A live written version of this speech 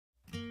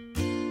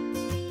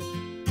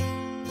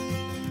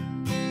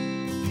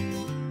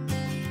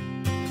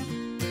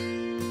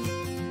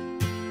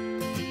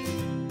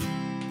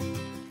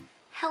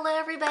Hello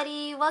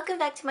everybody, welcome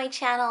back to my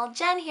channel.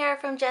 Jen here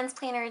from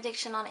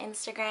JensPlannerAddiction on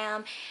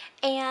Instagram,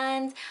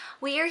 and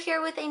we are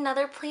here with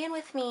another plan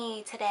with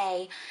me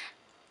today.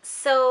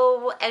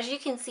 So as you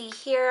can see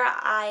here,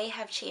 I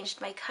have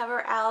changed my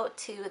cover out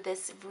to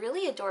this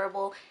really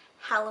adorable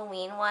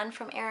Halloween one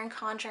from Erin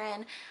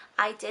Condren.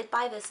 I did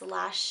buy this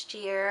last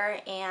year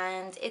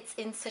and it's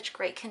in such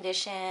great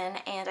condition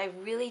and I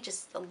really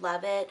just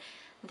love it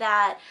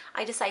that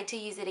I decided to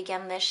use it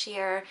again this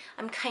year.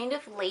 I'm kind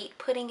of late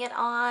putting it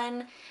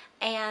on,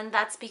 and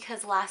that's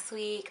because last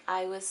week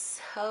I was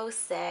so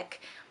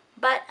sick,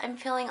 but I'm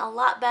feeling a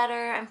lot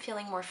better. I'm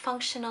feeling more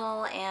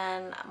functional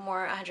and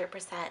more 100%.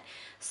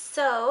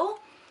 So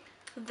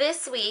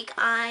this week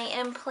I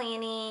am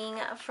planning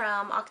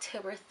from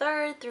October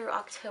 3rd through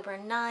October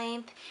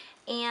 9th,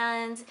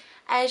 and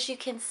as you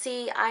can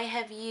see, I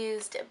have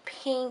used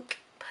pink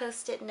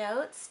Post-it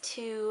notes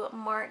to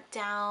mark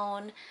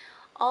down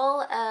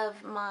all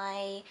of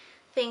my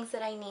things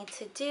that I need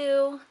to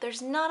do.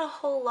 There's not a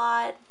whole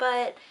lot,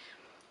 but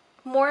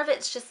more of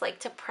it's just like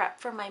to prep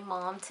for my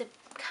mom to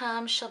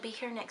come. She'll be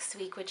here next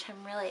week, which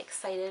I'm really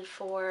excited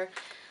for.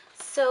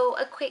 So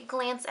a quick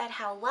glance at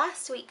how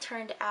last week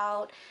turned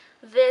out.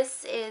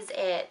 This is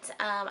it.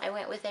 I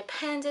went with a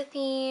panda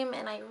theme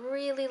and I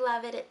really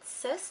love it. It's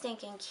so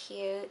stinking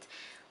cute.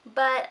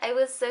 But I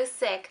was so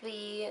sick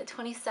the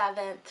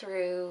 27th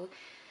through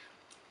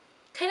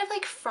kind of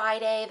like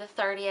Friday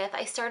the 30th.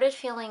 I started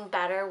feeling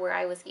better where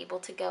I was able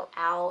to go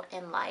out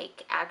and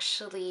like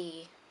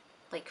actually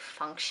like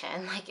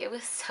function. Like it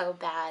was so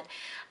bad.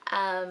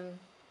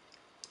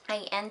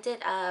 I ended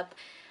up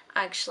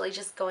actually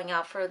just going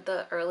out for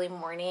the early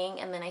morning,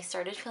 and then I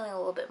started feeling a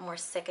little bit more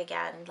sick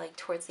again like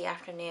towards the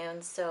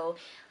afternoon, so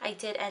I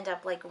did end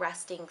up like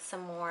resting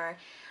some more,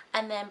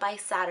 and then by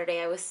Saturday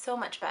I was so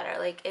much better.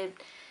 Like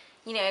it,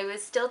 you know, I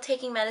was still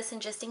taking medicine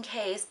just in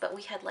case, but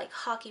we had like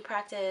hockey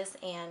practice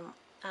and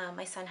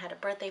my son had a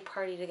birthday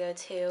party to go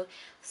to,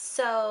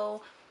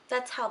 so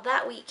that's how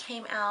that week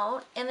came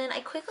out. And then I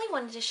quickly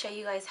wanted to show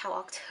you guys how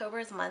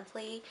October's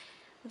monthly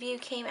view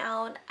came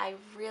out. I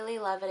really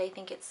love it. I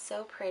think it's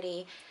so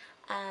pretty.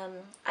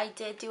 I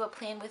did do a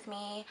plan with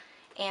me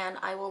and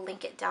I will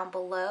link it down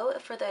below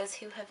for those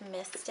who have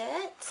missed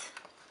it.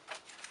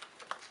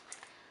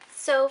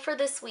 So for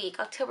this week,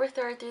 October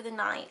 3rd through the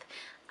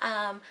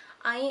 9th,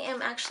 I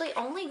am actually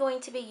only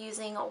going to be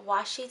using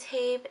washi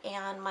tape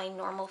and my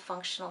normal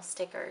functional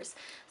stickers.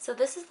 So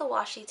this is the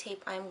washi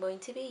tape I'm going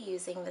to be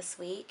using this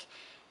week,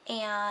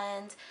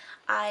 and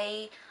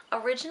I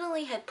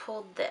originally had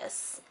pulled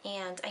this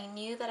and I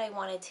knew that I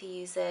wanted to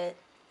use it,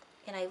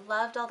 and I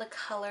loved all the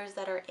colors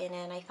that are in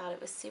it and I thought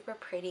it was super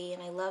pretty,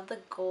 and I love the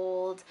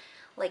gold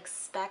like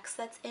specks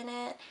that's in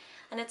it,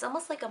 and it's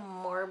almost like a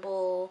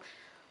marble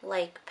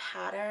like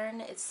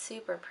pattern. It's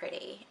super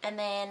pretty. And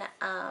then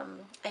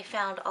I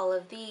found all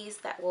of these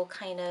that will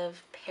kind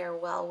of pair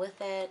well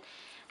with it,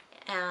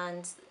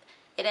 and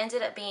it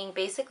ended up being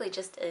basically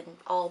just an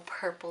all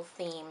purple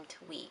themed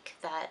week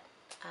that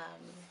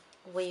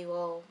we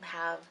will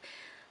have.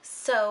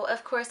 So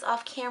of course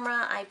off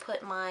camera I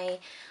put my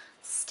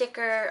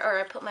sticker, or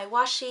I put my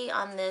washi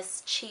on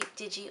this cheap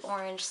Digi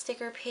Orange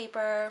sticker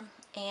paper,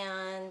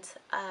 and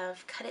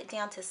I've cut it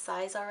down to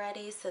size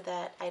already so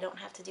that I don't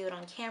have to do it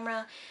on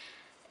camera,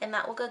 and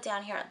that will go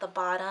down here at the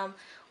bottom,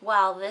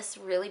 while this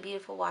really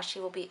beautiful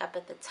washi will be up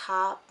at the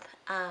top.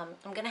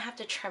 I'm gonna have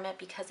to trim it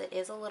because it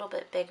is a little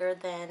bit bigger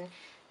than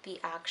the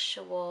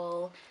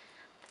actual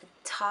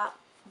top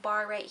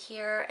bar right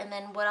here, and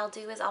then what I'll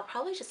do is I'll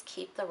probably just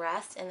keep the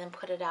rest and then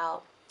put it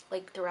out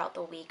like throughout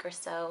the week or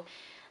so,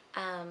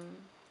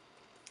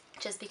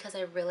 just because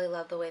I really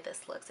love the way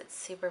this looks. It's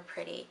super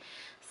pretty.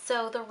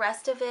 So the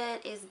rest of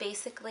it is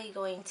basically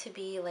going to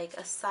be like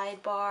a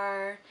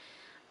sidebar,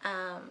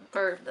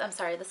 or I'm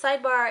sorry, the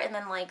sidebar, and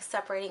then like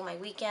separating my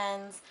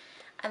weekends,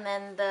 and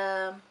then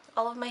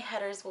all of my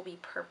headers will be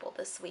purple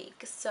this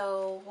week.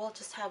 So we'll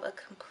just have a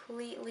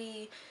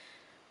completely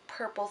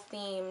purple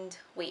themed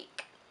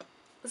week.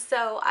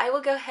 So I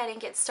will go ahead and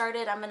get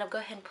started. I'm going to go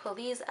ahead and pull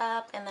these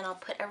up, and then I'll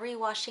put every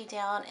washi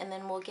down, and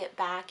then we'll get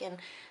back and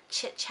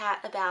chit chat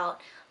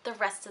about the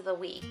rest of the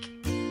week.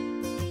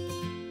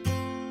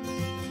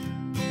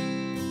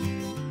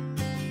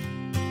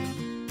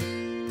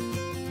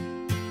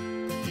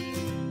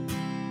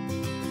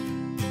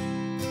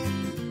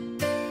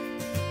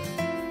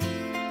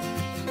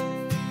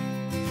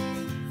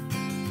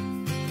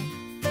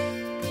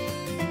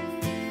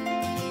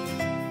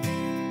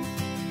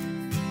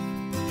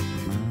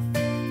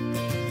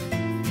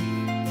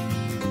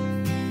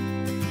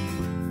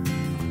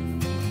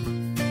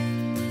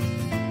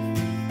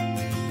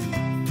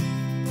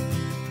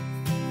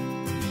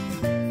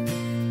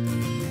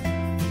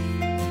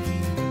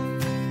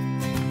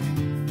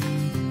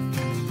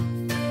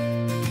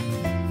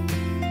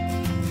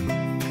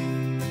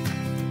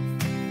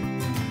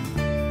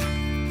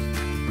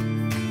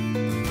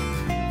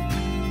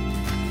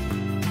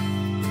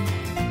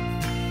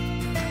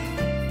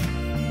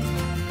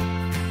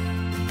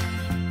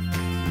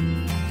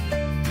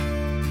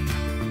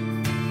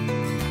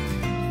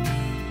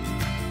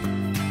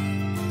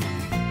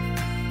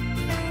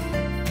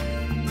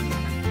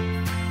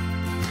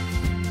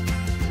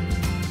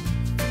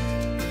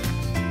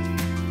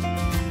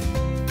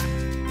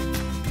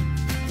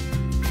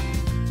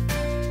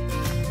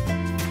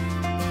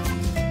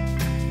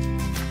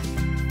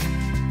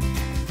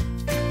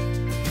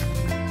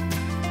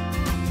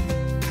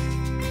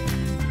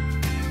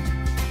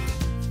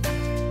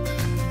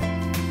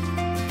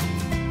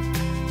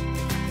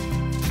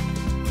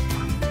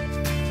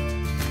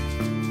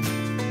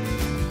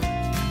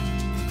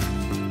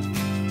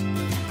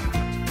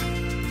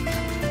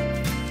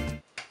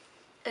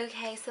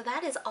 Okay, so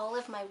that is all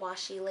of my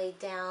washi laid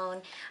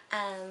down.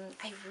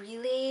 I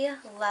really I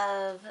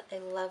love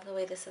the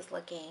way this is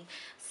looking.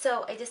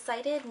 So I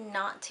decided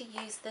not to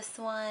use this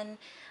one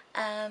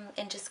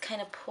and just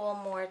kind of pull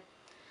more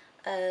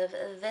of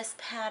this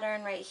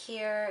pattern right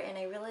here, and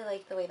I really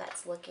like the way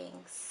that's looking.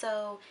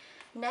 So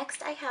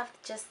next I have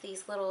just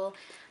these little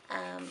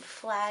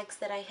flags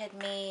that I had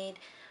made.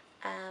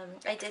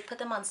 I did put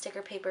them on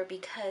sticker paper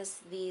because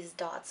these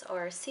dots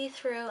are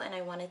see-through and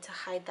I wanted to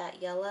hide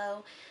that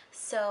yellow.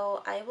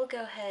 So I will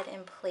go ahead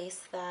and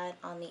place that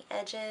on the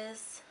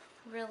edges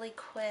really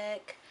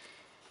quick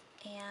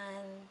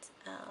and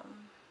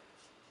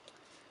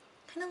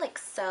kind of like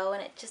so,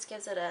 and it just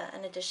gives it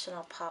an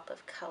additional pop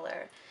of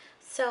color.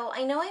 So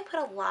I know I put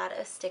a lot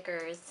of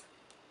stickers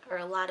or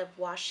a lot of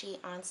washi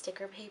on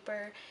sticker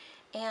paper,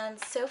 and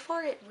so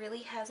far it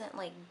really hasn't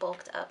like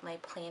bulked up my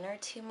planner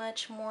too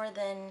much more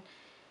than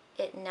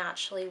it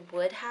naturally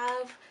would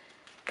have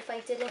if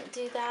I didn't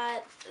do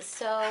that.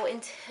 So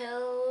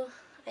until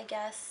I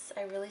guess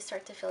I really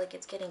start to feel like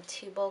it's getting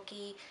too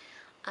bulky,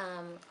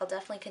 I'll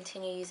definitely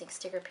continue using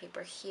sticker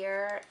paper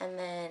here and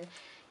then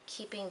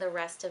keeping the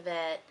rest of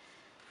it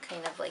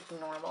kind of like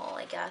normal,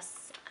 I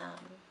guess.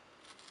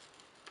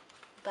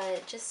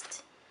 But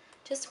just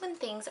when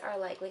things are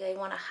like I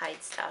want to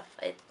hide stuff,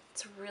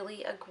 it's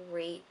really a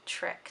great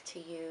trick to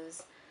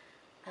use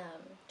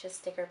just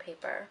sticker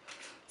paper.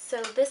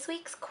 So this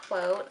week's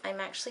quote, I'm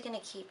actually going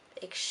to keep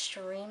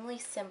extremely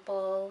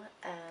simple.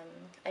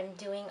 I'm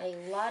doing a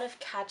lot of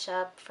catch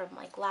up from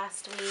like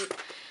last week.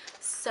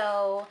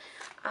 So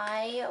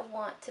I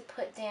want to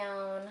put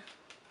down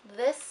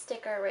this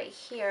sticker right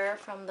here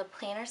from the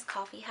Planner's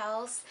Coffee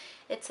House.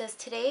 It says,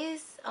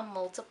 today's a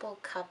multiple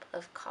cup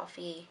of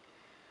coffee.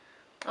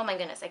 Oh my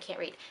goodness, I can't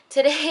read.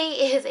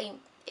 Today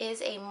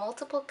is a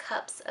multiple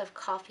cups of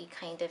coffee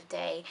kind of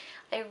day.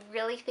 I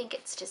really think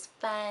it's just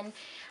fun,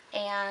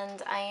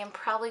 and I am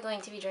probably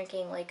going to be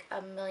drinking like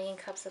a million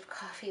cups of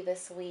coffee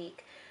this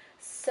week.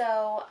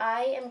 So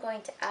I am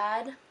going to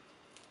add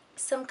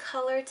some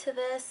color to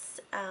this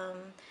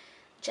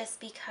just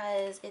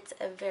because it's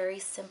a very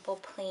simple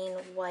plain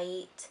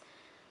white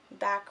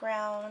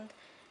background,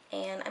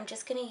 and I'm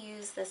just going to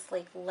use this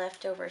like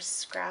leftover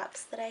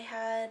scraps that I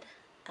had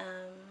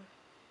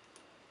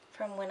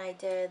from when I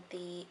did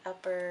the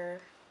upper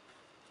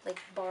like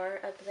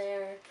bar up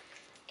there,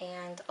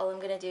 and all I'm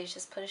going to do is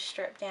just put a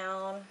strip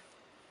down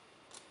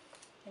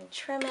and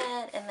trim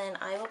it, and then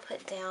I will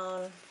put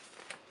down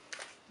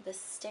the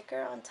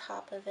sticker on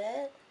top of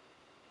it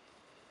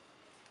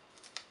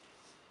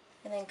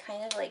and then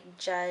kind of like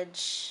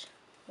judge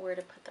where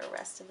to put the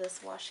rest of this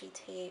washi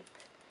tape.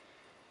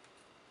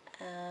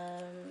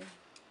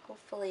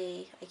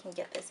 Hopefully I can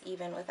get this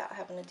even without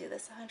having to do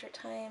this 100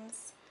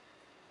 times.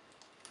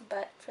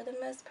 But for the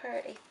most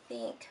part, I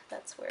think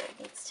that's where it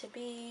needs to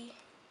be.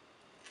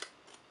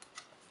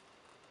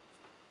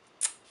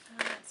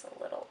 It's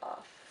a little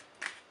off.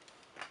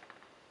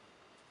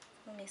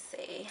 Let me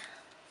see.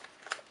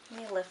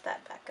 Let me lift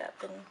that back up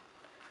and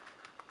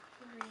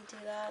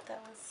redo that.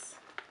 That was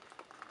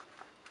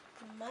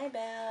my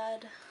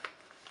bad.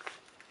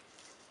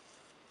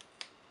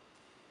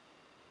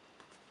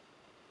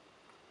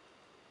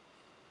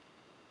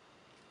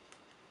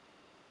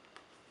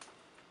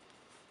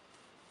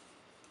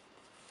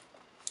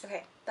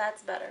 Okay,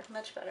 that's better,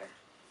 much better.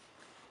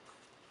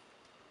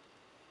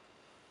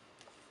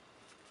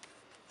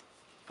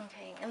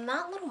 Okay, and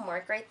that little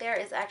mark right there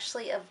is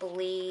actually a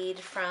bleed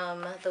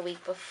from the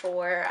week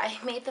before. I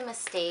made the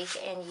mistake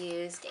and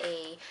used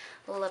a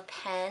Le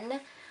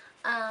Pen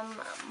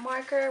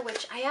marker,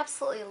 which I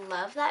absolutely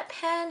love that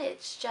pen.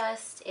 It's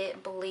just,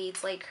 it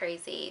bleeds like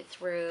crazy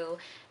through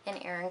an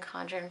Erin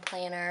Condren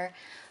planner.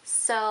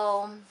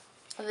 So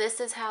this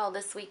is how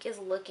this week is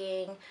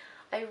looking.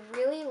 I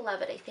really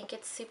love it. I think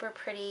it's super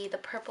pretty. The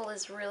purple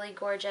is really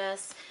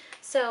gorgeous.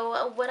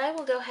 So what I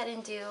will go ahead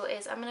and do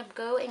is I'm going to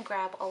go and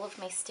grab all of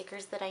my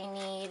stickers that I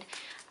need.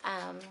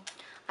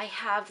 I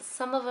have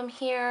some of them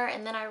here,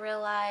 and then I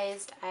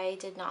realized I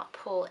did not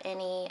pull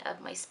any of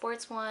my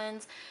sports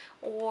ones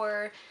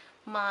or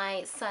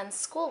my son's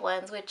school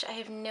ones, which I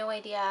have no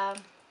idea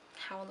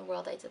how in the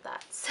world I did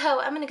that. So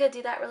I'm going to go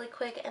do that really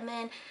quick, and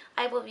then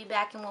I will be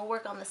back and we'll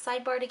work on the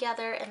sidebar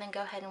together and then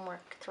go ahead and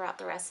work throughout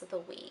the rest of the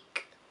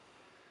week.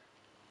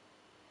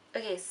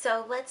 Okay,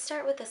 so let's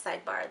start with the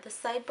sidebar. The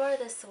sidebar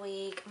this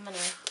week, I'm going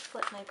to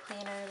flip my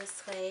planner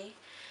this way.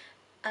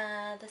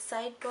 The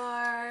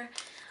sidebar,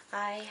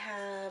 I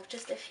have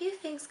just a few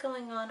things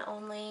going on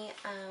only.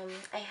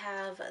 I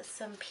have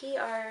some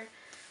PR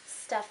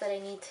stuff that I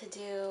need to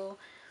do.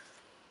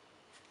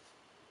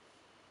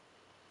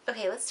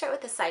 Okay, let's start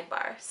with the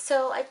sidebar.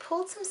 So I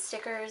pulled some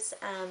stickers.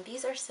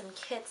 These are some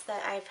kits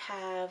that I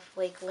have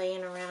like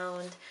laying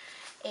around,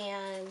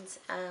 and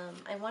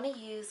I want to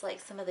use like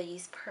some of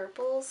these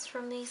purples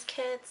from these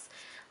kits.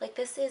 Like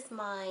this is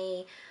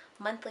my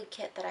monthly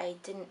kit that I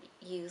didn't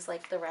use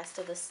like the rest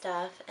of the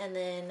stuff, and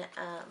then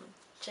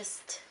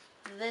just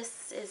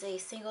this is a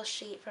single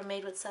sheet from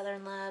Made with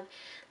Southern Love.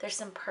 There's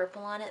some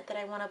purple on it that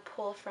I want to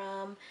pull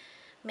from,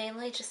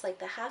 mainly just like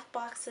the half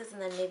boxes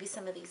and then maybe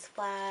some of these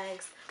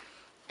flags.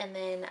 And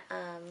then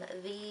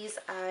these,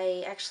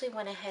 I actually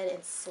went ahead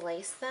and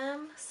sliced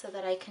them so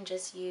that I can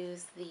just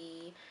use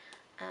the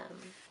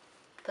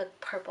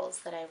purples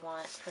that I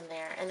want from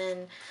there. And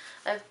then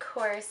of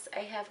course I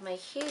have my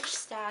huge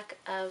stack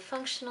of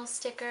functional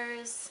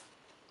stickers,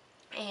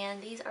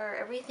 and these are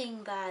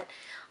everything that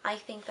I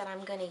think that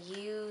I'm going to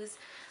use.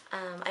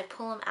 I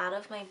pull them out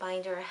of my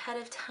binder ahead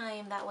of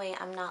time, that way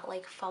I'm not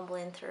like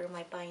fumbling through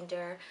my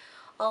binder.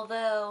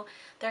 Although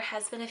there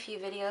has been a few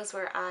videos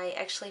where I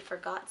actually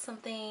forgot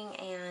something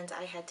and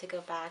I had to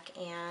go back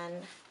and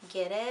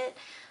get it.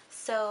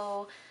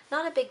 So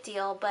not a big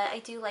deal, but I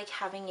do like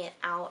having it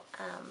out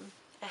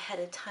ahead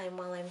of time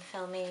while I'm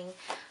filming.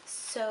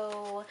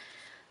 So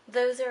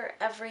those are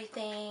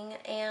everything,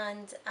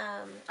 and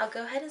I'll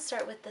go ahead and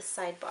start with the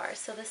sidebar.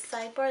 So the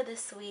sidebar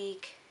this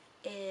week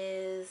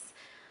is,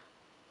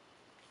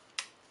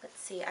 let's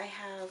see, I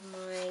have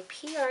my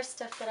PR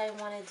stuff that I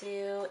want to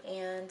do,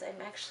 and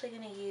I'm actually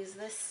going to use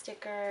this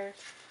sticker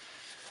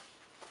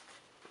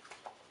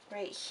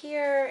right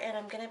here, and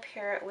I'm going to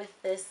pair it with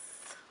this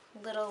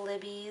Little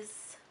Libby's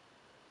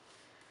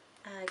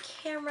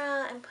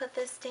camera and put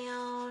this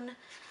down.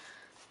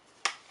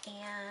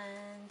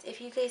 And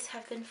if you guys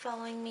have been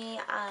following me,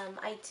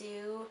 I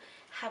do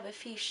have a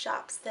few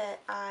shops that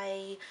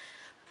I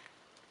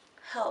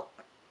help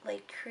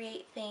like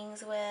create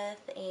things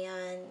with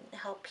and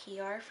help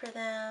PR for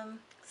them,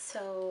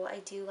 so I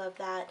do love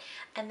that.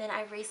 And then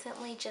I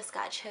recently just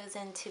got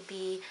chosen to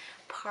be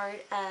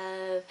part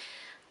of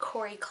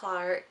Corey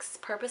Clark's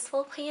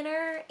Purposeful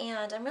Planner,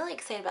 and I'm really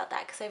excited about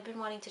that because I've been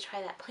wanting to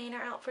try that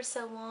planner out for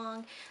so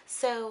long.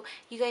 So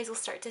you guys will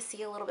start to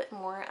see a little bit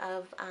more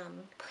of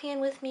plan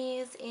with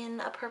me's in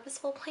a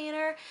Purposeful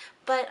Planner,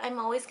 but I'm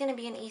always going to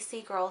be an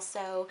EC girl,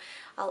 so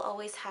I'll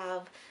always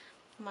have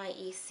my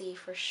EC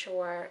for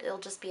sure. It'll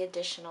just be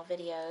additional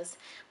videos.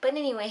 But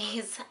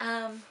anyways,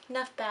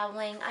 enough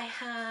babbling. I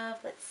have,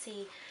 let's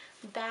see,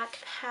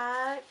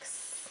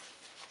 backpacks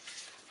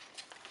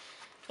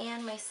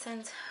and my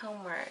son's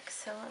homework.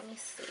 So let me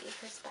see,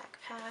 here's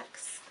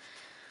backpacks.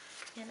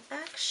 And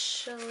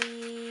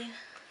actually,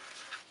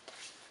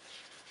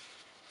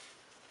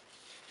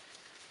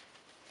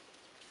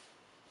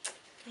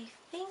 I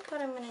think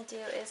what I'm going to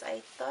do is,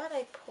 I thought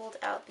I pulled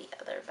out the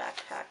other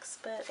backpacks,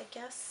 but I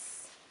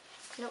guess,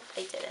 nope,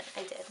 I didn't.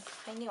 I did.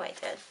 I knew I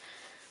did.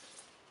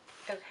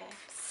 Okay,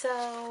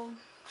 so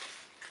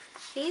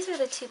these are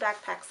the two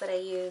backpacks that I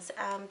use.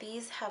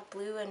 These have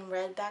blue and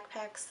red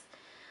backpacks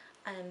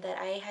that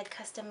I had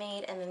custom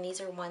made, and then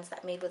these are ones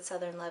that Made with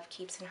Southern Love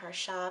keeps in her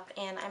shop,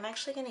 and I'm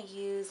actually going to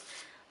use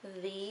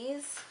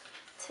these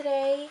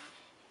today.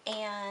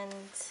 And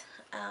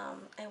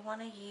I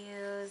want to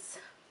use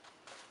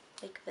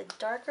like the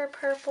darker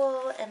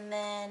purple, and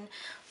then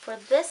for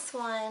this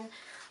one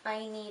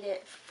I need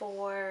it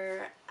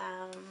for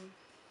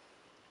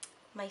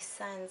my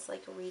son's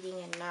like reading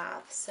and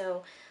math.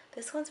 So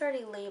this one's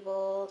already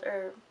labeled,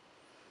 or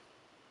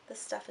the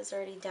stuff is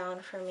already down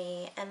for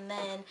me. And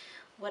then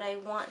what I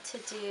want to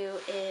do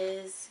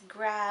is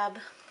grab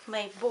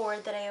my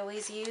board that I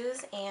always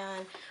use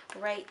and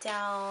write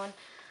down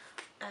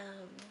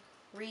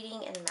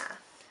reading and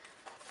math.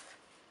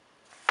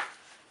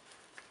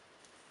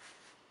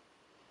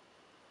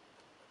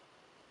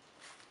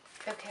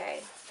 Okay,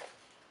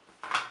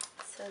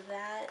 so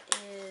that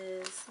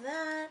is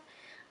that,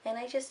 and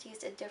I just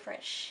used a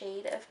different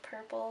shade of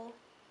purple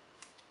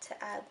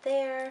to add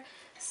there.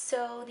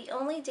 So the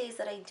only days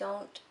that I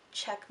don't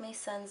check my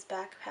son's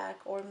backpack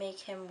or make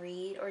him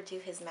read or do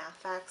his math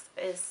facts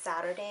is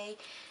Saturday,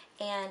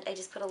 and I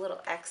just put a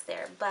little X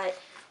there. But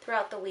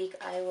throughout the week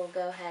I will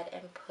go ahead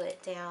and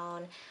put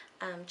down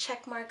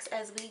check marks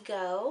as we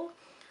go.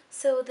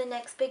 So the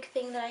next big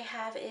thing that I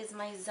have is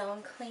my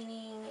zone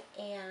cleaning,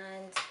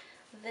 and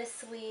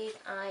this week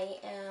I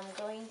am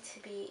going to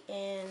be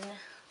in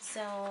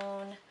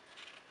zone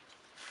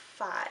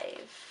 5,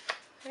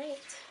 right?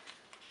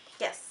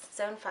 Yes,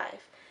 zone 5.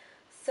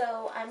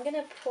 So I'm going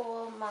to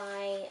pull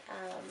my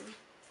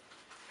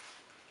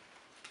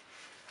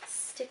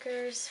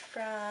stickers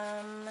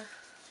from,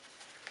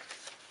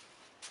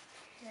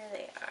 here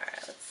they are,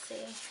 let's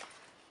see.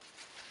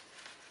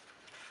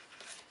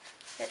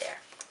 Here they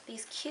are.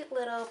 These cute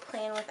little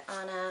Plan with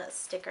Anna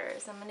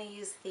stickers. I'm going to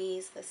use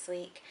these this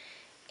week,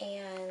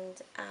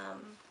 and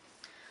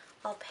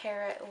I'll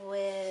pair it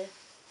with,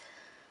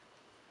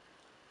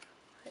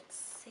 let's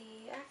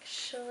see,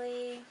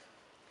 actually,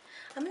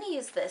 I'm going to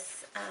use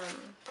this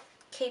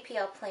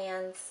KPL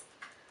Plans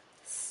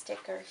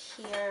sticker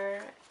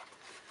here,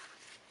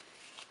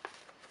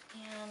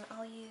 and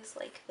I'll use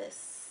like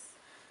this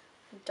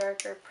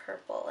darker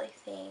purple, I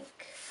think.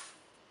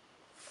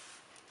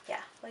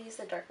 Yeah, I'll use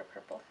the darker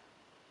purple.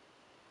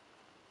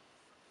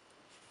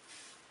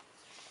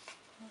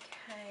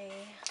 Okay.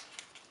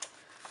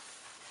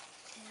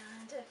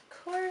 And of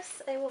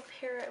course I will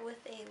pair it with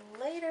a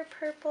lighter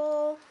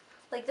purple.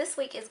 Like this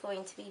week is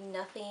going to be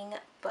nothing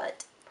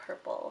but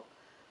purple,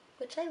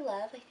 which I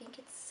love. I think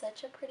it's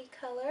such a pretty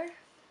color.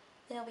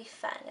 it'll be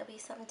fun. It'll be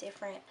something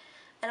different.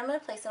 And I'm going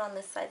to place it on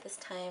this side this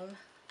time,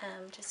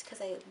 just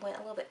because I went a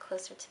little bit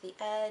closer to the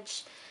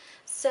edge.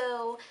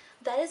 So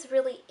that is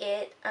really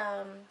it.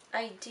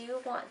 I do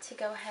want to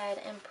go ahead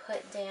and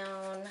put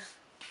down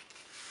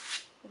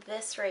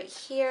this right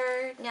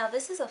here. Now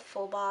this is a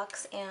full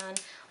box,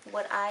 and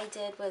what I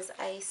did was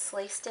I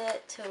sliced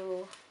it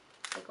to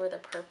like where the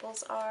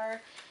purples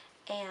are,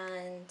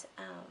 and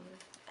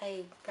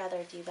I'd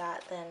rather do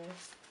that than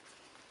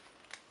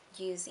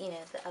use, you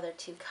know, the other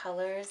two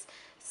colors.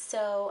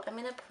 So I'm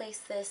gonna place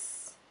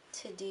this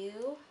to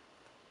do,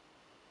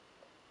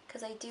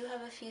 because I do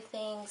have a few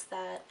things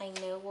that I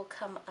know will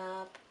come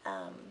up.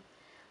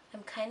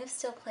 I'm kind of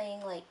still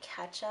playing like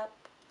catch up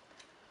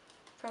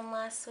from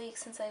last week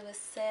since I was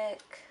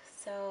sick,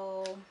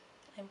 so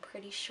I'm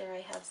pretty sure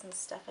I have some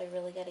stuff I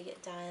really got to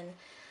get done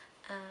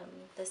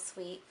this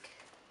week.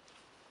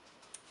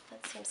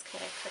 That seems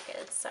kind of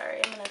crooked. Sorry,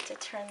 I'm gonna have to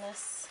turn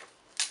this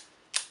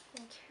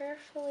and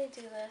carefully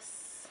do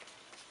this.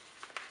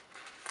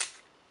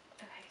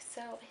 Okay,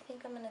 so I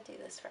think I'm gonna do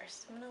this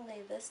first. I'm gonna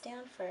lay this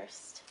down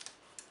first,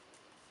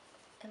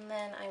 and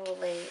then I will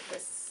lay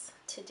this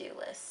to-do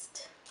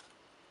list.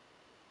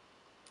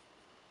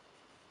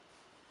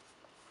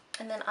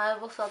 And then I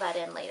will fill that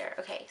in later.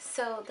 Okay,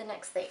 so the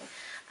next thing.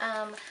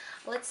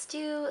 Let's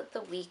do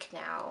the week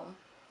now.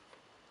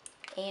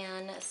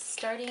 And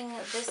starting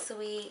this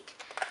week,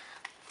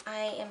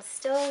 I am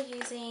still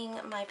using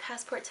my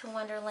Passport to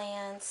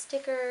Wonderland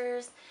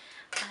stickers.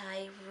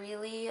 I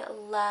really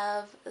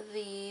love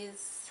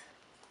these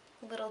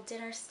little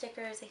dinner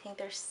stickers. I think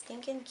they're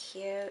stinking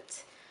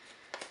cute.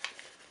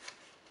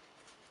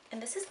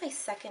 And this is my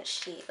second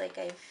sheet. Like,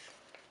 I've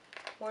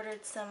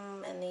ordered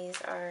some, and these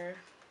are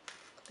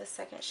the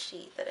second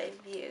sheet that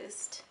I've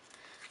used.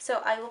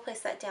 So I will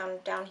place that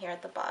down here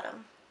at the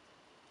bottom.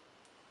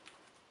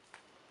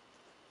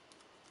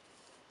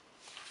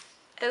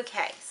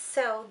 Okay,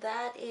 so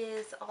that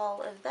is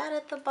all of that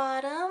at the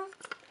bottom.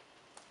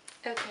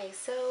 Okay,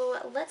 so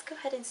let's go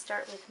ahead and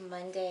start with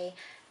Monday.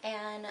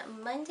 And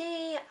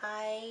Monday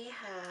I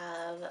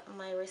have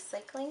my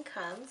recycling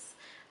comes,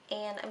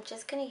 and I'm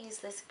just going to use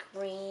this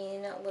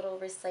green little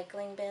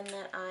recycling bin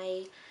that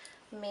I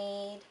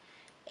made,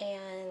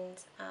 and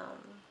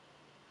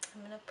I'm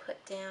going to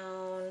put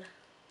down,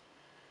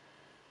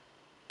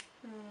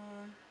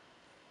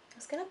 I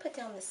was going to put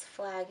down this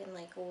flag and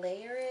like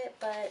layer it,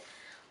 but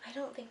I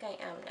don't think I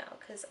am now,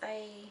 because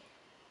I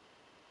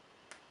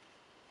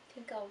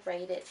think I'll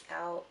write it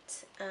out,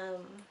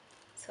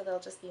 so there'll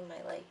just be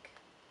my like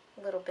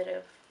little bit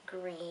of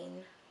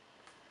green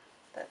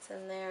that's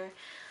in there.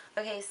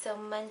 Okay, so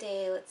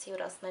Monday, let's see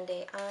what else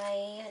Monday.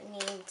 I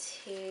need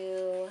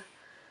to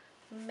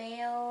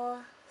mail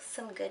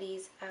some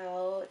goodies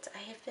out. I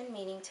have been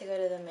meaning to go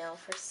to the mail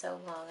for so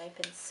long. I've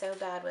been so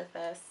bad with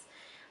this,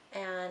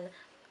 and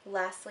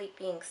last week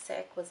being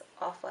sick was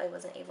awful. I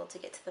wasn't able to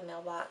get to the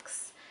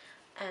mailbox.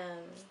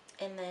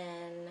 And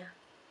then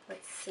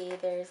let's see,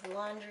 there's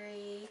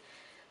laundry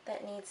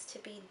that needs to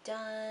be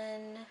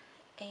done,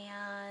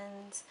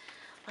 and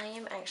I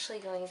am actually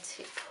going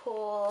to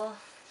pull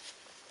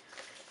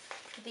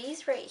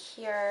these right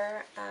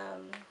here.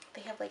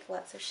 They have like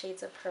lots of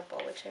shades of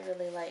purple, which I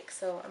really like,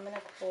 so I'm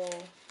gonna pull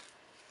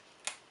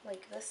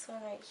like this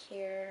one right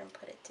here and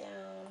put it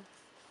down.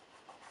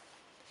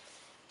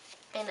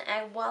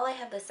 And while I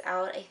have this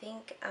out, I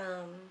think,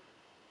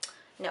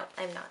 no,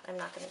 I'm not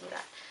gonna do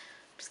that.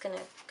 I'm just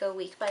gonna go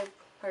week by,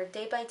 or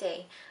day by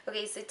day.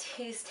 Okay, so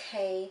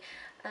Tuesday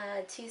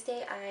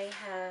I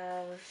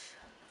have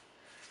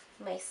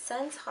my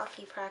son's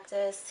hockey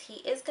practice. He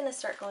is gonna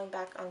start going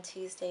back on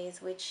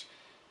Tuesdays, which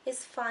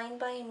is fine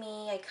by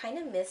me. I kind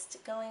of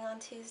missed going on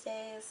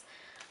Tuesdays,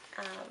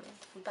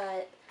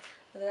 but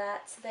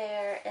that's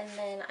there. And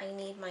then I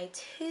need my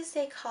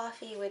Tuesday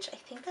coffee, which I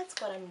think that's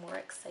what I'm more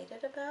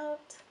excited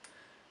about.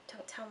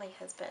 Don't tell my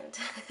husband.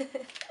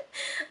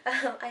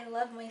 I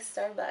love my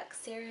Starbucks,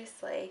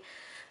 seriously.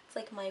 It's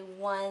like my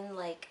one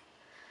like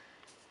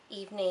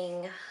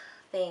evening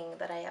thing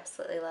that I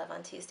absolutely love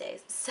on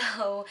Tuesdays.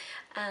 So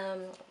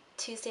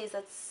Tuesdays,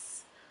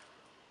 that's,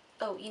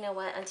 oh, you know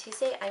what, on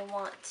Tuesday I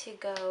want to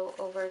go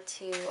over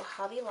to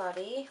Hobby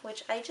Lobby,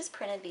 which I just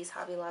printed these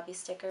Hobby Lobby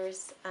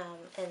stickers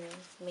and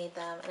made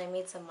them, and I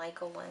made some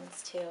Michael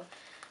ones too.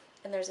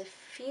 And there's a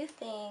few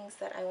things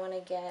that I want to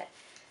get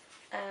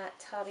at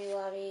Hobby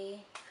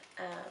Lobby.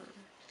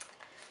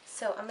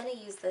 So I'm going to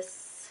use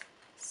this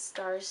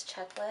stars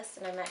checklist,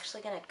 and I'm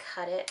actually going to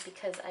cut it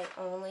because I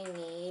only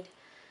need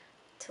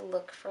to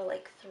look for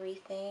like 3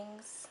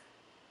 things.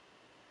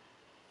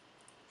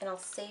 And I'll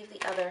save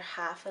the other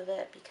half of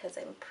it because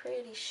I'm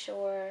pretty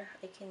sure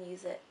I can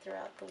use it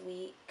throughout the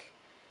week.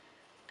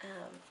 I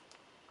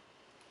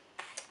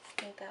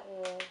think that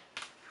will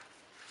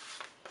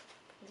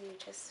do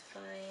just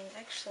fine.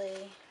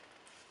 Actually,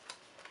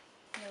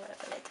 you know what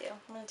I'm going to do?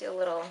 I'm going to do a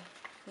little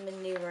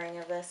maneuvering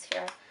of this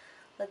here.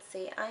 Let's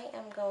see, I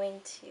am going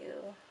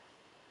to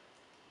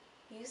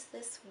use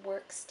this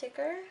work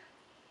sticker,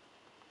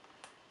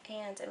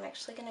 and I'm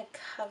actually going to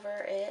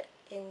cover it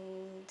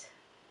and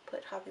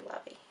put Hobby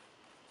Lobby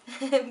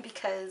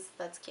because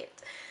that's cute.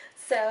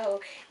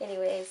 So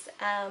anyways,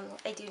 I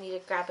do need to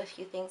grab a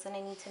few things, and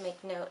I need to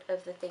make note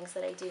of the things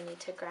that I do need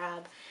to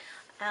grab.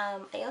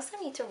 I also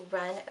need to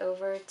run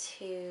over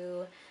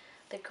to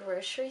the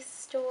grocery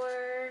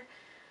store.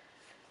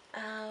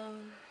 I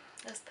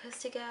was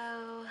supposed to go,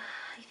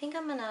 I think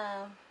I'm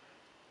gonna,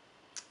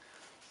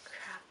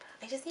 crap,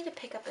 I just need to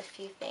pick up a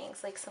few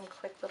things, like some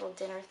quick little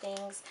dinner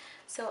things.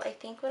 So I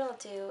think what I'll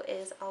do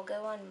is I'll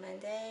go on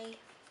Monday,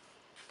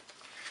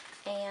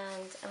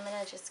 and I'm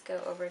gonna just go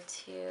over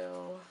to,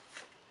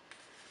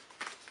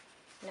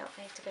 no,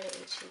 I have to go to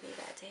HEB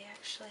that day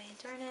actually,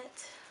 darn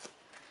it.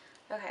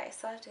 Okay,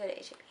 so I have to go to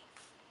HEB,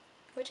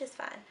 which is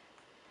fine.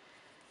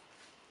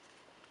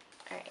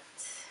 Alright,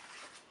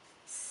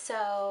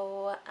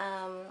 so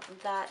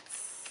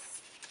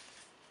that's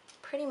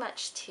pretty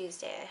much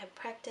Tuesday. I have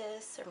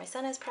practice, or my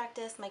son has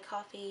practice, my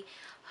coffee,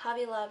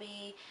 Hobby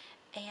Lobby,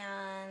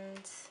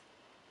 and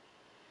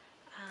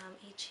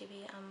HEB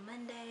on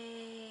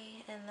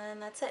Monday, and then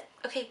that's it.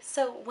 Okay,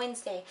 so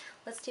Wednesday.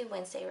 Let's do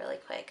Wednesday really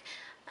quick.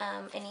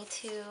 I need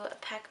to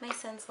pack my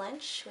son's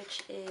lunch,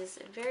 which is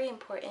very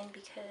important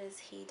because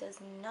he does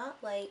not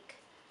like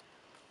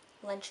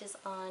lunches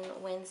on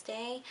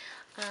Wednesday.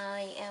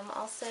 I am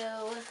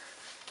also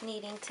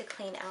needing to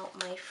clean out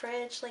my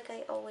fridge like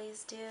I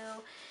always do.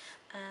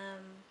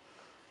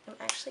 I'm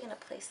actually going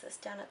to place this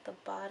down at the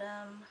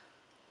bottom.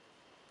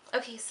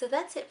 Okay, so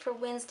that's it for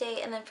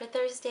Wednesday, and then for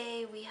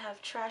Thursday we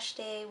have trash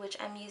day, which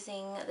I'm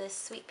using this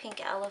sweet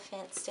pink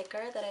elephant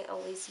sticker that I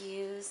always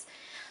use.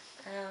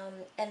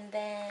 And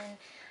then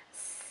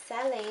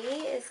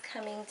Sally is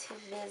coming to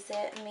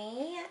visit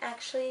me.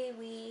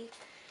 Actually,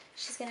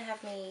 she's gonna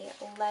have me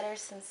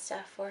letters and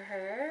stuff for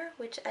her,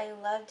 which I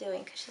love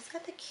doing because she's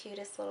got the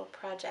cutest little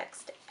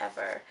projects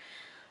ever.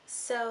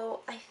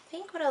 So I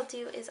think what I'll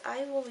do is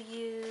I will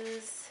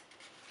use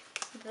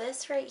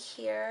this right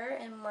here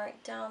and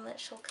mark down that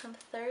she'll come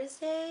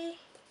Thursday,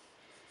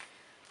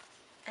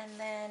 and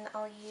then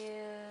I'll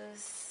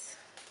use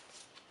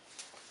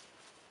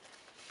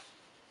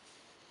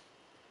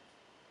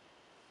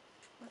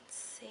let's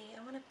see,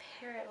 I want to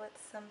pair it with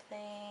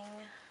something.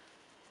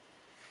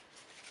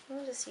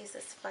 We'll just use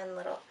this fun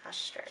little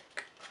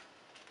asterisk.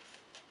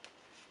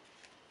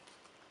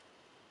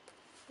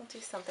 We'll do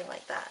something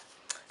like that.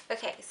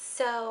 Okay,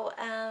 so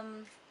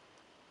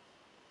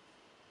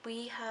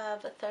we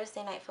have a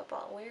Thursday night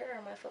football. Where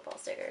are my football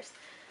stickers?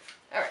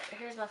 Alright,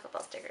 here's my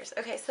football stickers.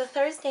 Okay, so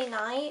Thursday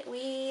night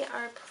we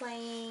are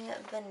playing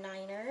the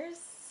Niners.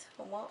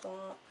 Wah,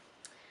 wah.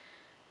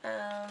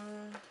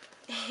 And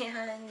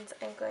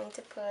I'm going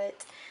to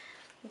put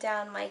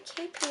down my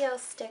KPL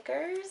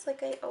stickers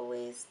like I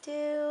always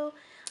do.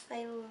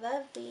 I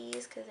love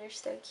these because they're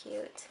so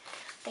cute.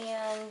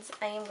 And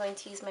I am going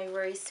to use my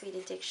Rory Sweet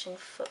Addiction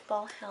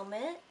football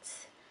helmet.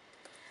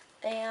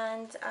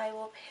 And I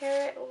will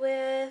pair it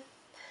with,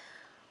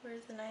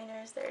 where's the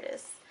Niners? There it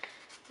is.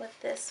 With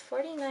this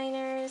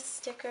 49ers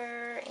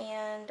sticker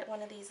and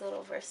one of these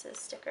little Versus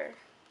sticker.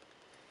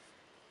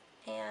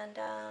 And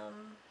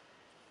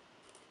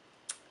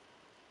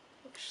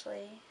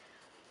actually,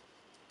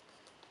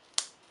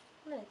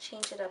 I'm going to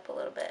change it up a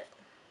little bit.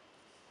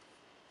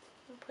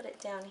 I'll put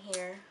it down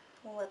here.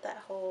 We'll let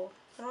that whole,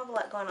 I don't have a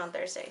lot going on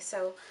Thursday,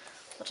 so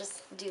we'll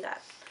just do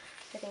that.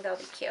 I think that'll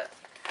be cute.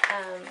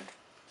 And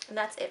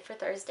that's it for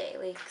Thursday.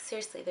 Like,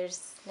 seriously,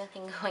 there's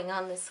nothing going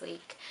on this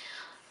week.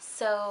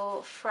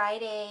 So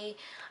Friday,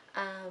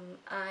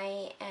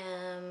 I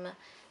am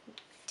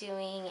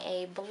doing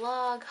a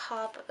blog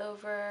hop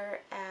over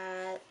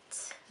at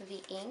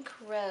the Ink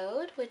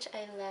Road, which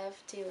I love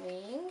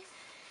doing.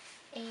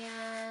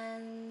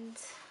 And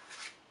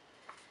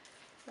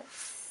let's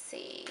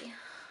see,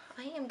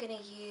 I am going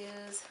to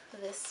use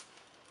this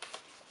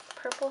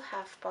purple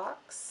half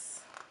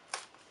box.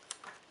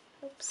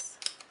 Oops.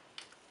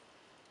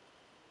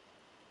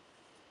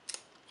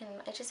 And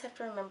I just have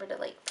to remember to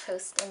like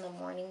post in the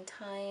morning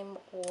time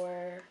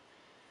or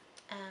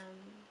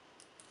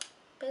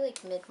by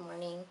like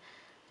mid-morning.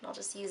 And I'll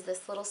just use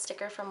this little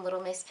sticker from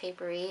Little Miss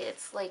Papery.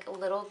 It's like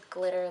little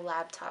glitter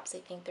laptops. I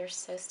think they're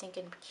so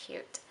stinking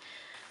cute.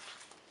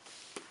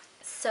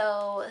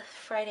 So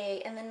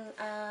Friday, and then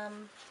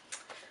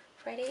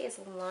Friday is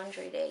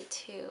laundry day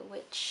too,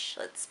 which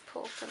let's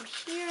pull from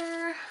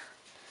here.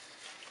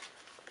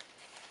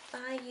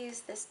 I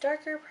use this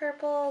darker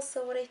purple,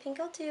 so what I think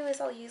I'll do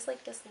is I'll use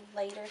like this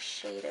lighter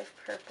shade of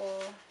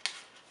purple.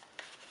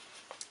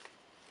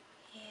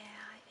 Yeah,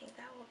 I think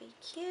that will be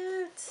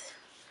cute.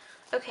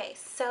 Okay,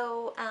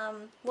 so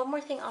one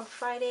more thing on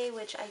Friday,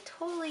 which I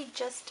totally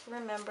just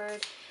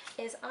remembered,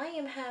 is I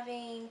am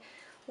having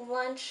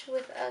lunch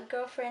with a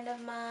girlfriend of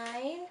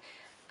mine.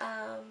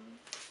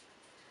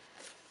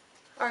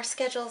 Our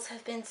schedules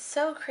have been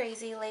so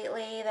crazy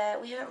lately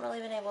that we haven't really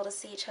been able to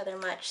see each other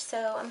much.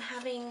 So I'm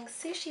having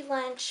sushi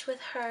lunch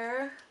with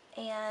her,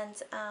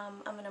 and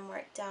I'm going to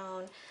mark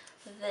down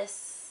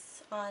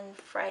this on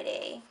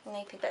Friday, and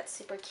I think that's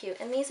super cute.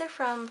 And these are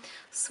from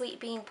Sweet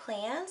Bean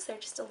Plans. They're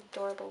just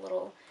adorable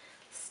little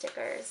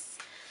stickers.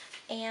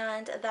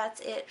 And that's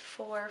it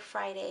for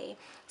Friday.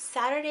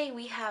 Saturday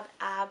we have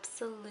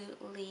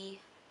absolutely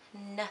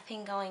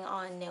nothing going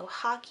on. No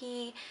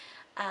hockey,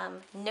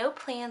 no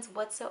plans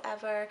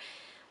whatsoever.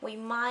 We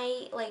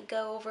might like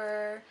go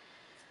over,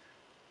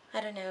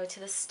 I don't know, to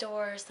the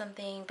store or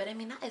something, but I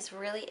mean that is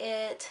really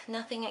it.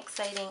 Nothing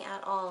exciting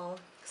at all.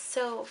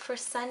 So for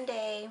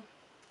Sunday,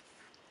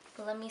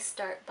 let me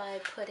start by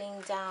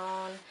putting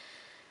down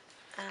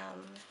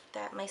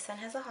that my son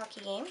has a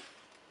hockey game,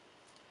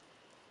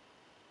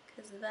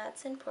 because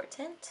that's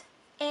important.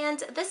 And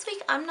this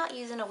week I'm not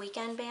using a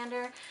weekend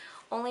bander,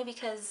 only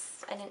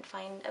because I didn't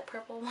find a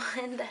purple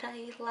one that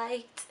I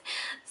liked,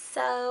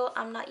 so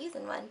I'm not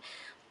using one,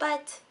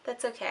 but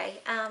that's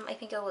okay. I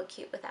think it'll look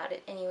cute without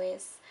it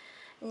anyways.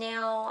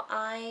 Now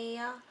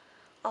I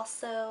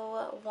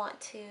also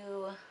want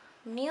to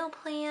meal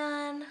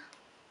plan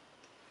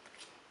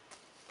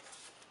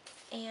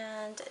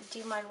and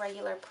do my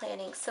regular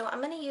planning. So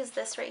I'm going to use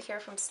this right here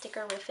from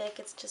Stickerific.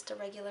 It's just a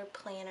regular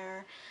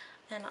planner,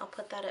 and I'll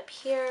put that up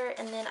here.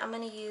 And then I'm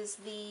going to use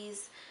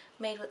these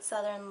Made with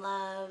Southern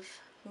Love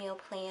meal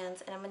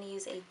plans, and I'm going to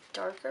use a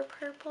darker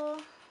purple.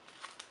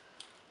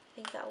 I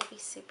think that will be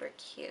super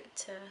cute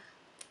to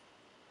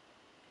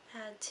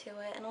add to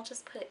it, and I'll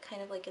just put it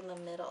kind of like in the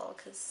middle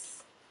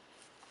because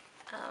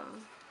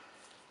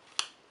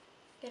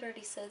it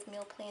already says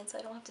meal plan, so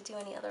I don't have to do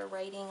any other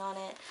writing on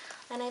it.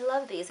 And I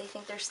love these. I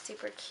think they're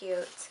super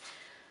cute.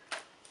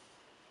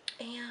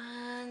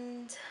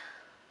 And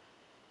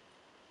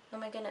oh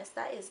my goodness,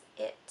 that is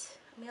it.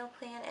 Meal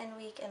plan and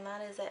week, and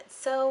that is it.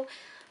 So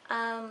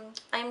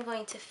I'm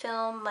going to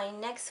film my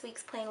next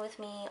week's plan with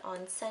me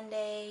on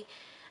Sunday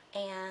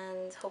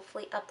and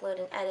hopefully upload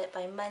and edit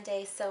by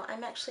Monday. So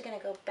I'm actually going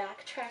to go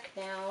backtrack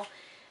now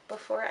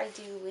before I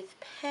do with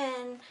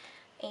pen,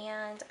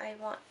 and I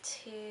want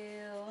to,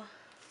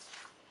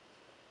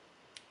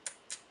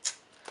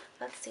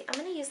 let's see, I'm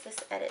going to use this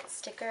edit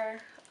sticker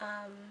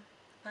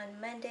on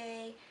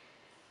Monday,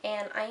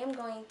 and I am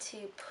going to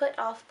put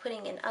off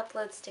putting an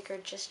upload sticker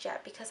just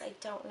yet because I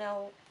don't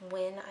know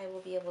when I will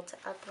be able to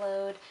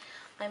upload.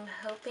 I'm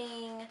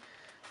hoping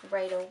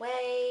right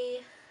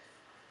away,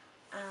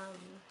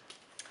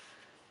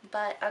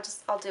 but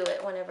I'll do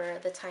it whenever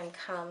the time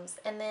comes.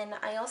 And then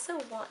I also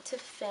want to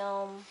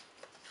film,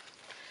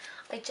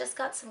 I just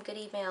got some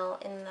goodie mail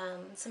in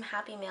some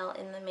happy mail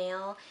in the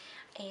mail,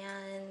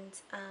 and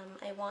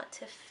I want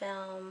to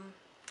film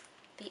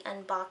the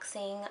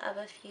unboxing of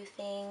a few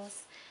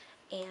things,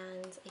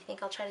 and I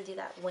think I'll try to do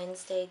that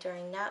Wednesday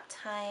during nap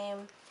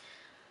time,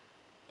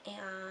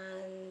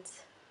 and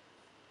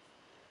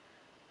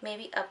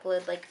maybe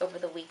upload like over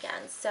the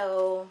weekend.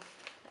 So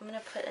I'm going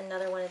to put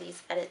another one of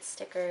these edit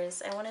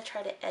stickers. I want to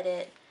try to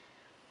edit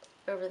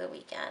over the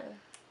weekend,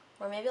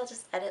 or maybe I'll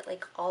just edit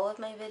like all of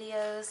my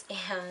videos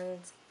and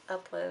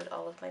upload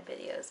all of my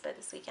videos by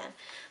this weekend.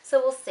 So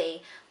we'll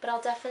see, but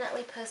I'll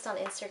definitely post on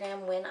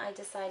Instagram when I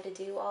decide to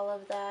do all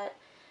of that,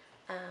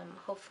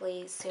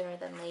 hopefully sooner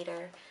than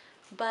later.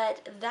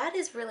 But that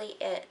is really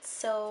it.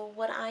 So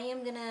what I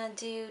am gonna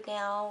do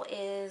now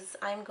is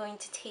I'm going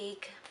to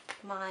take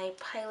my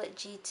Pilot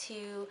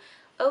G2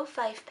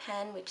 05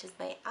 pen, which is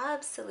my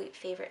absolute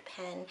favorite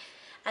pen,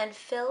 and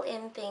fill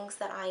in things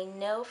that I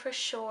know for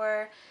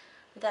sure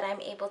that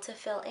I'm able to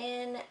fill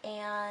in,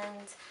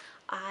 and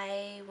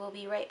I will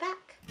be right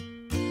back.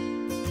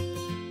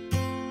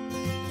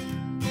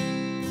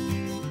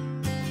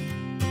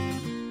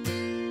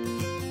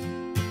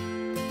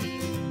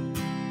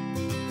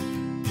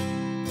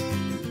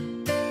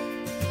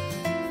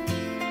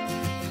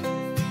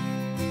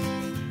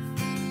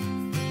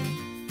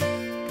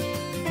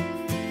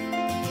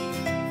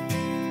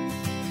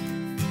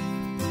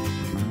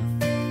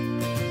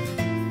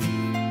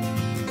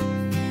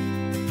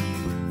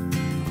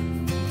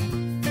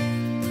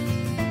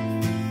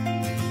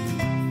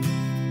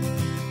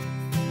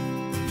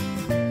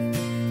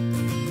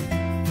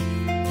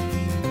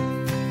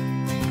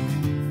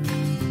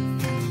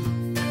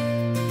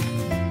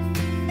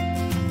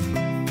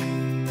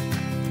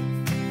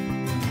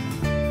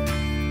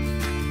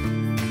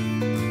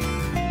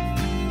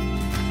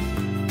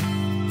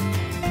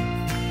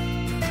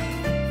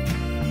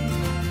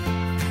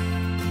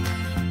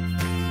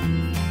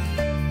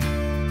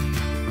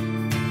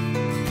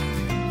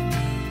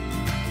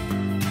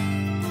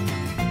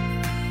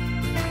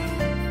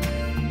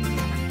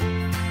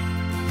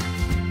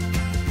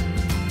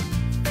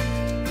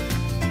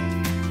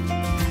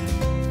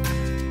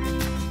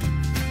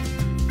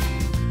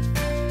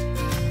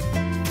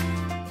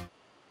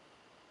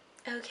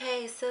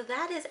 Okay, so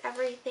that is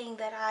everything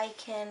that I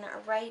can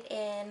write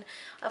in.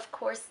 Of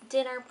course,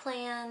 dinner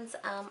plans.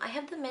 I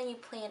have the menu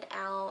planned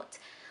out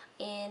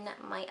in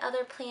my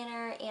other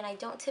planner, and I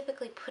don't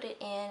typically put it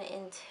in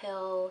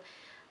until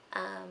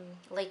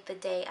like the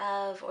day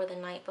of or the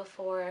night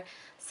before.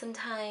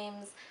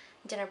 Sometimes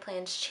dinner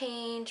plans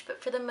change,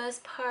 but for the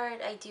most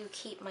part I do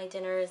keep my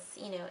dinners,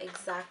 you know,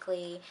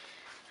 exactly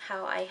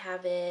how I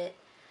have it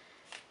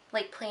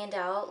like planned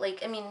out.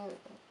 Like, I mean,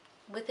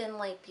 within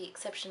like the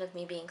exception of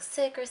me being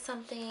sick or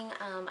something,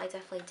 I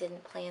definitely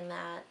didn't plan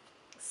that.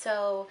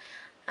 So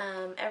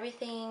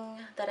everything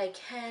that I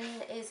can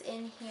is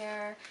in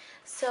here.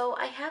 So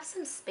I have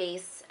some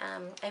space.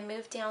 I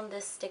moved down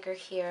this sticker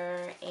here,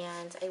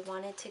 and I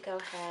wanted to go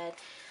ahead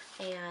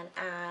and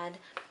add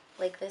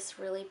like this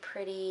really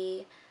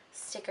pretty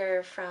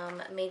sticker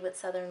from Made with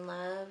Southern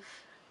Love.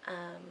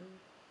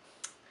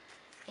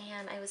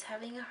 And I was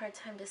having a hard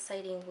time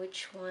deciding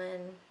which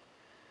one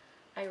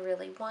I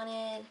really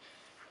wanted,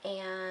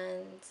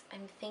 and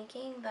I'm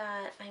thinking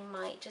that I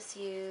might just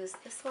use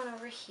this one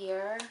over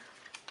here,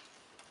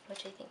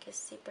 which I think is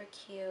super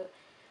cute.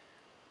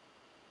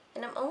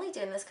 And I'm only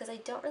doing this because I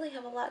don't really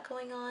have a lot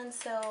going on,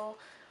 so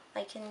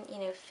I can, you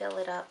know, fill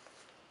it up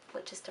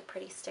with just a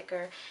pretty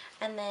sticker.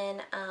 And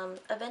then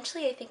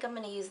eventually I think I'm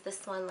going to use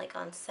this one like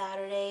on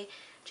Saturday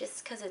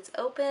just because it's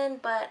open,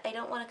 but I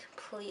don't want to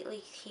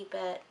completely keep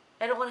it,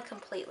 I don't want to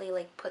completely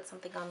like put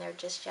something on there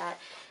just yet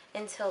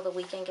until the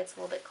weekend gets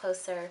a little bit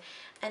closer.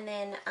 And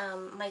then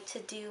my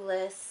to-do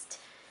list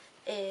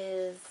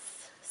is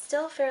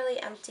still fairly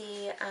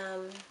empty,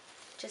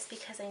 just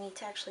because I need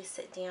to actually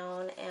sit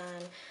down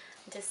and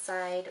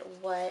decide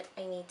what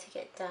I need to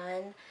get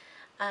done.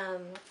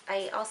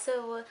 I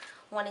also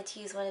wanted to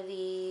use one of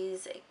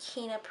these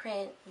Kina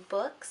print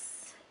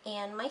books,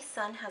 and my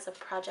son has a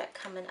project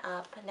coming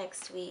up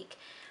next week,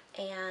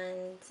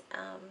 and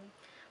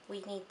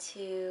we need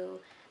to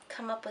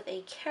come up with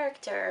a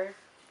character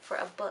for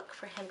a book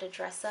for him to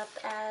dress up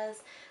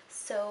as.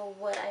 So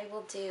what I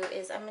will do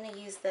is I'm going to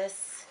use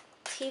this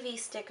TV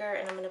sticker,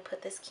 and I'm going to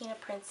put this Kina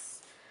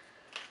prints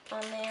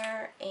on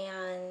there,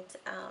 and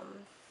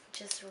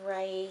just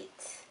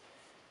write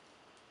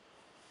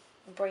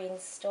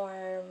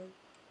brainstorm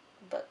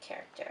book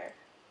character.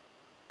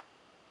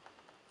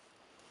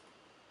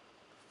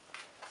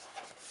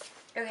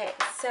 Okay,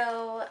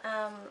 so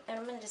and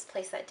I'm going to just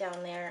place that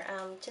down there.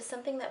 Just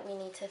something that we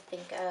need to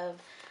think of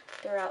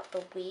throughout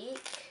the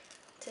week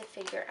to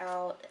figure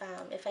out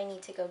if I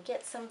need to go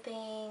get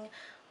something,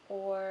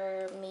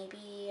 or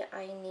maybe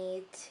I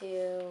need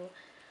to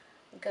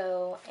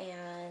go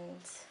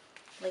and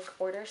like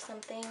order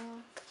something.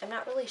 I'm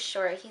not really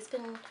sure. He's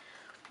been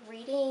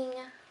reading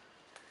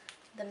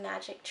the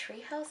Magic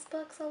Treehouse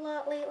books a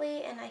lot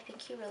lately, and I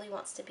think he really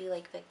wants to be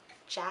like the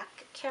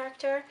Jack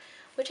character,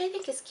 which I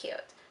think is cute.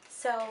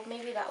 So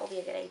maybe that will be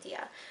a good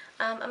idea.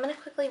 I'm going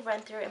to quickly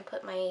run through and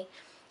put my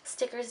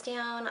stickers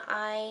down.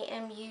 I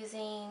am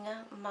using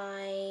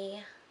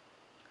my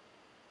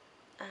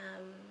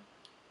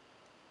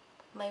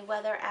my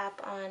weather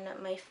app on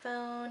my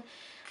phone,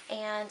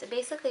 and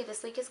basically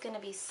this week is going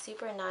to be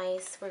super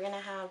nice. We're going to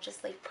have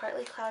just like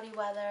partly cloudy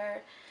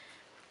weather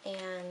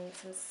and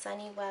some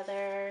sunny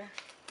weather.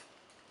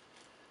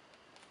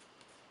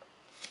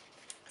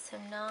 So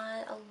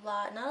not a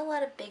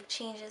lot of big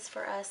changes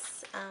for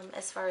us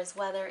as far as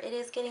weather. It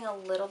is getting a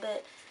little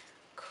bit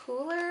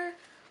cooler,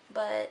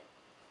 but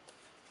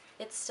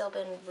it's still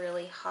been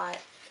really hot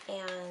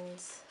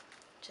and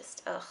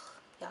just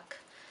yuck.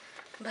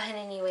 But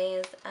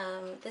anyways,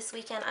 this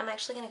weekend I'm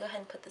actually going to go ahead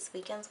and put this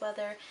weekend's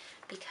weather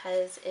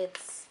because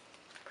it's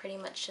pretty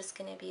much just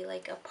going to be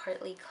like a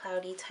partly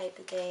cloudy type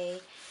of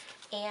day,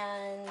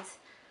 and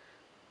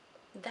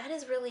that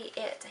is really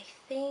it. I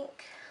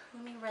think,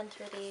 let me run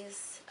through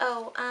these.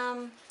 Oh,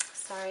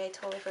 sorry, I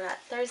totally forgot.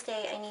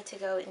 Thursday I need to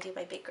go and do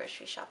my big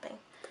grocery shopping.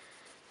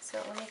 So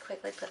let me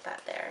quickly put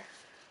that there.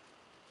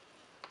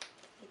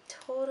 I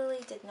totally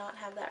did not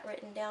have that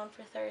written down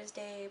for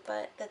Thursday,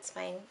 but that's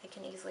fine. I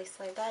can easily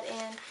slide that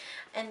in.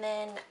 And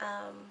then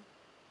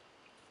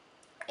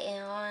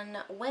on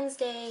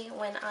Wednesday,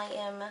 when I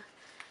am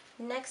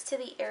next to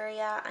the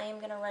area, I am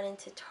going to run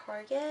into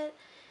Target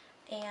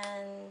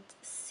and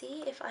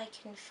see if I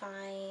can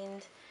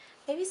find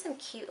maybe some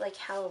cute like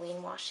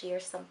Halloween washi or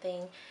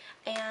something.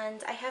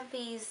 And I have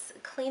these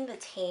Clean the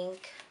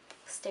Tank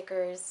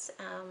stickers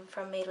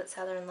from Made with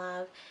Southern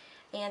Love,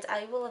 and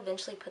I will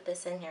eventually put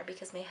this in here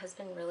because my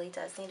husband really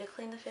does need to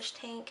clean the fish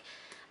tank,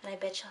 and I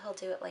bet you he'll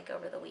do it like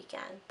over the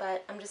weekend.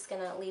 But I'm just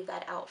gonna leave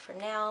that out for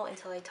now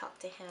until I talk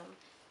to him.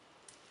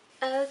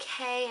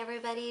 Okay,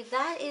 everybody,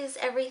 that is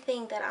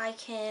everything that I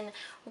can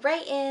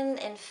write in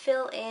and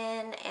fill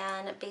in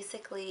and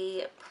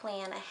basically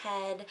plan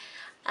ahead.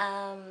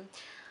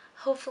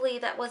 Hopefully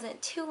that wasn't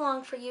too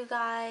long for you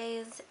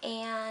guys,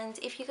 and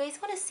if you guys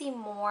want to see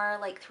more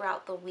like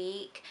throughout the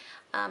week,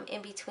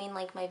 in between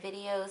like my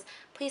videos,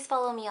 please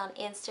follow me on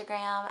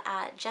Instagram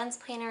at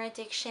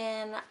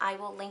JensPlannerAddiction. I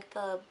will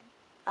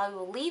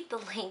leave the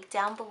link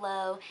down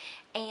below,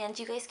 and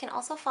you guys can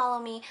also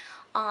follow me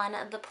on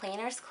the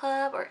Planners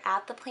Club or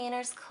at the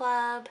Planners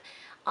Club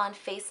on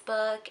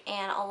Facebook,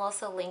 and I'll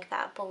also link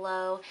that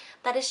below.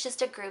 That is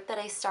just a group that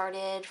I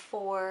started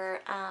for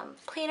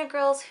planner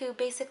girls who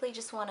basically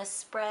just want to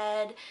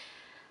spread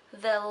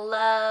the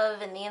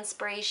love and the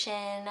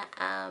inspiration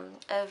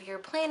of your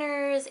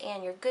planners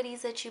and your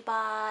goodies that you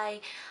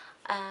buy.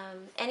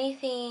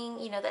 anything,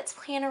 you know, that's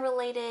planner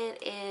related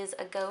is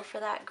a go for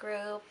that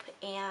group.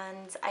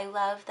 And I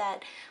love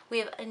that we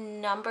have a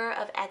number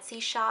of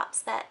Etsy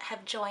shops that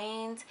have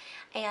joined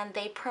and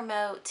they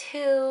promote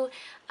too.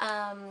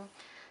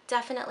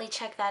 Definitely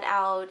check that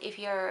out. If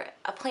you're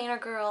a planner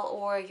girl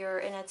or you're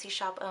an Etsy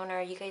shop owner,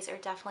 you guys are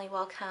definitely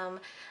welcome.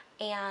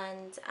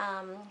 And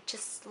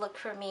just look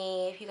for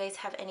me if you guys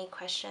have any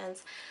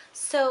questions.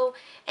 So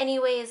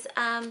anyways,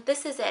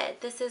 this is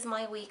it. This is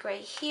my week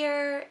right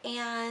here,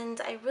 and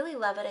I really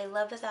love it. I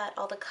love that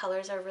all the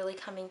colors are really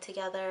coming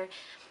together.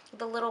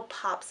 The little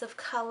pops of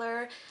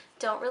color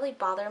don't really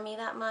bother me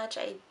that much.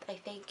 I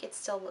think it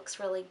still looks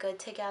really good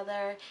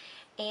together.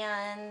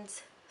 And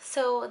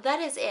so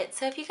that is it.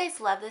 So if you guys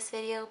love this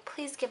video,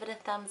 please give it a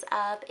thumbs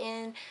up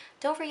and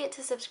don't forget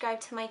to subscribe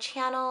to my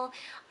channel.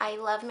 I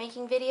love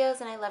making videos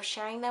and I love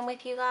sharing them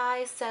with you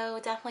guys, so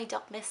definitely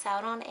don't miss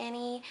out on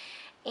any.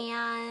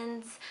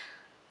 And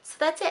so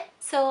that's it.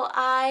 So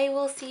I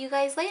will see you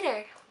guys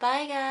later.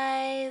 Bye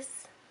guys.